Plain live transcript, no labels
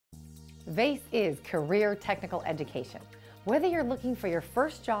VACE is career technical education. Whether you're looking for your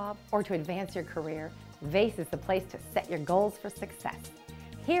first job or to advance your career, VACE is the place to set your goals for success.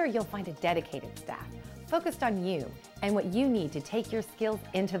 Here you'll find a dedicated staff focused on you and what you need to take your skills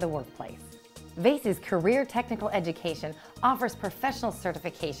into the workplace. VACE's career technical education offers professional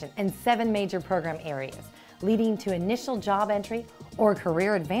certification in 7 major program areas, leading to initial job entry or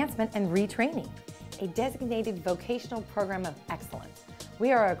career advancement and retraining. A designated vocational program of excellence.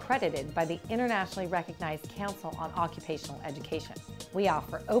 We are accredited by the internationally recognized Council on Occupational Education. We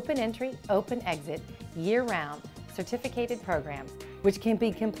offer open entry, open exit, year-round, certificated programs, which can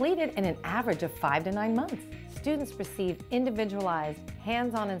be completed in an average of 5 to 9 months. Students receive individualized,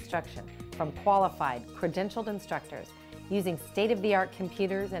 hands-on instruction from qualified, credentialed instructors using state-of-the-art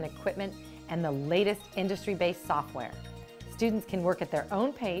computers and equipment and the latest industry-based software. Students can work at their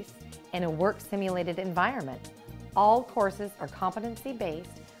own pace in a work-simulated environment. All courses are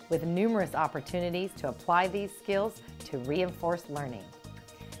competency-based with numerous opportunities to apply these skills to reinforce learning.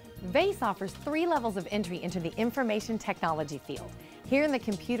 VACE offers 3 levels of entry into the information technology field. Here in the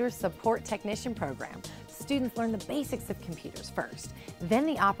Computer Support Technician program, students learn the basics of computers first, then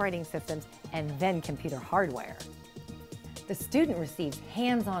the operating systems, and then computer hardware. The student receives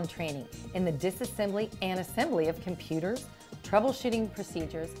hands-on training in the disassembly and assembly of computers, troubleshooting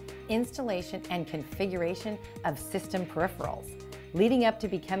procedures, installation and configuration of system peripherals, leading up to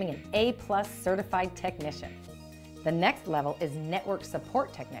becoming an A+ certified technician. The next level is Network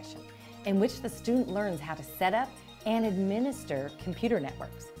Support Technician, in which the student learns how to set up and administer computer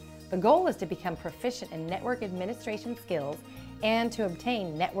networks. The goal is to become proficient in network administration skills and to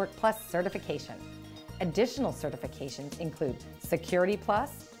obtain Network Plus certification. Additional certifications include Security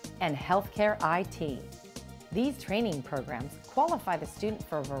Plus and Healthcare IT. These training programs qualify the student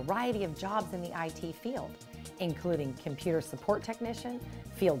for a variety of jobs in the IT field, including Computer Support Technician,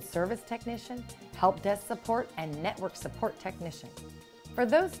 Field Service Technician, Help Desk Support, and Network Support Technician. For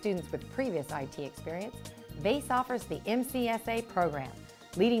those students with previous IT experience, VACE offers the MCSA program,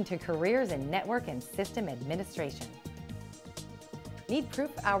 leading to careers in network and system administration. Need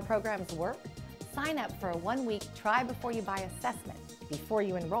proof our programs work? Sign up for a 1-week try before you buy assessment before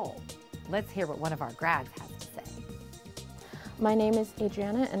you enroll. Let's hear what one of our grads has to say. My name is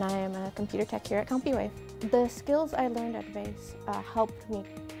Adriana and I am a computer tech here at CompuWave. The skills I learned at VACE helped me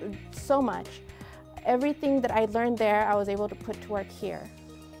so much. Everything that I learned there I was able to put to work here.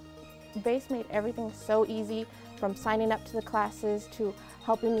 VACE made everything so easy, from signing up to the classes to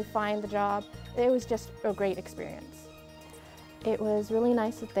helping me find the job. It was just a great experience. It was really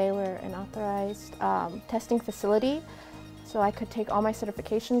nice that they were an authorized testing facility, so I could take all my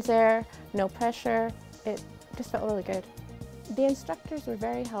certifications there, no pressure. It just felt really good. The instructors were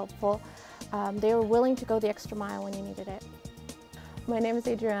very helpful. They were willing to go the extra mile when you needed it. My name is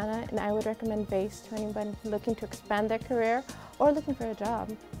Adriana and I would recommend VACE to anyone looking to expand their career or looking for a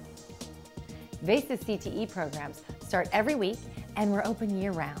job. VACE's CTE programs start every week and we're open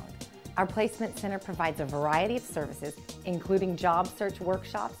year-round. Our placement center provides a variety of services, including job search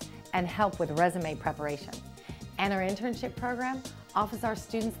workshops and help with resume preparation. And our internship program offers our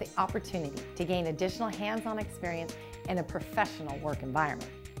students the opportunity to gain additional hands-on experience in a professional work environment.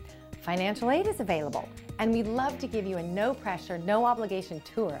 Financial aid is available, and we'd love to give you a no-pressure, no-obligation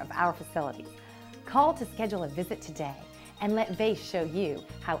tour of our facilities. Call to schedule a visit today and let VACE show you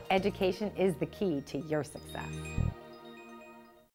how education is the key to your success.